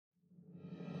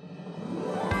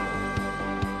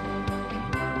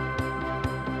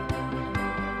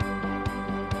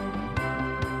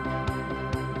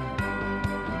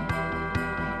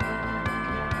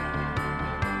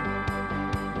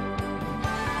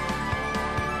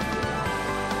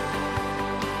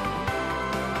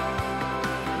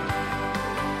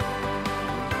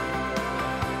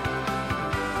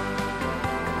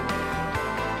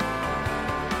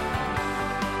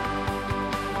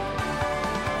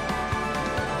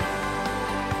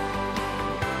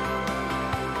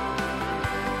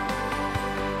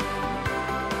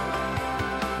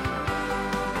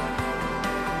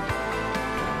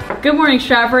Good morning,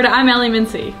 Stratford. I'm Ellie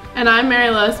Mincy. And I'm Mary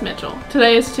Lois Mitchell.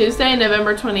 Today is Tuesday,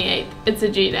 November 28th. It's a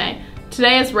G Day.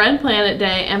 Today is Red Planet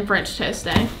Day and French Toast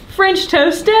Day. French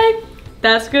Toast Day?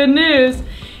 That's good news.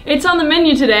 It's on the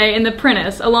menu today in the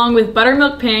Prentice, along with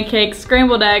buttermilk pancakes,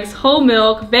 scrambled eggs, whole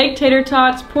milk, baked tater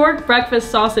tots, pork breakfast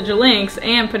sausage links,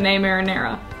 and penne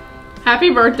marinara.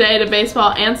 Happy birthday to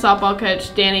baseball and softball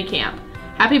coach Danny Camp.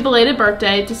 Happy belated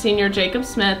birthday to senior Jacob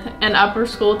Smith and upper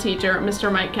school teacher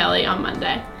Mr. Mike Kelly on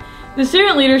Monday. The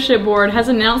Student Leadership Board has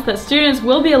announced that students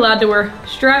will be allowed to wear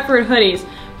Stratford hoodies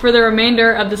for the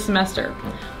remainder of the semester.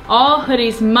 All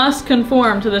hoodies must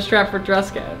conform to the Stratford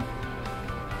dress code.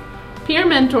 Peer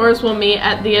mentors will meet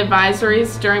at the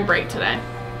advisories during break today.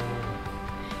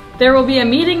 There will be a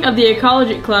meeting of the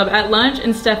Ecology Club at lunch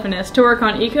in Stephanus to work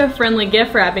on eco-friendly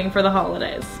gift wrapping for the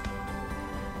holidays.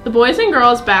 The boys and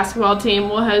girls basketball team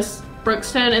will host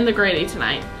Brookstone in the Grady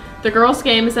tonight. The girls'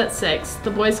 game is at 6,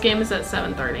 the boys' game is at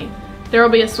 7:30. There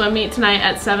will be a swim meet tonight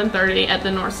at 7:30 at the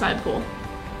Northside Pool.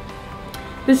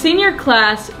 The senior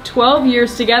class 12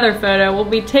 years together photo will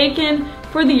be taken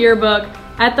for the yearbook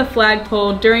at the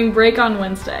flagpole during break on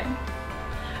Wednesday.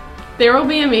 There will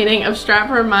be a meeting of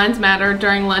Stratford Minds Matter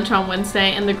during lunch on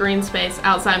Wednesday in the green space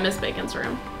outside Miss Bacon's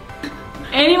room.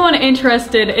 Anyone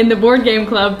interested in the board game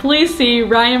club, please see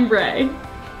Ryan Bray.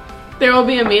 There will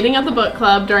be a meeting of the book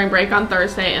club during break on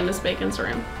Thursday in Miss Bacon's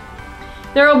room.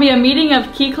 There will be a meeting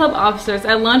of Key Club officers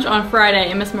at lunch on Friday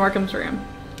in Miss Markham's room.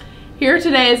 Here are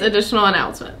today's additional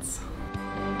announcements.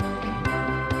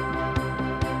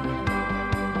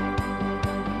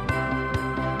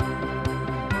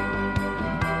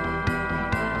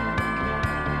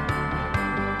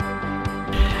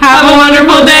 Have a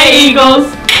wonderful day,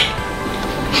 Eagles!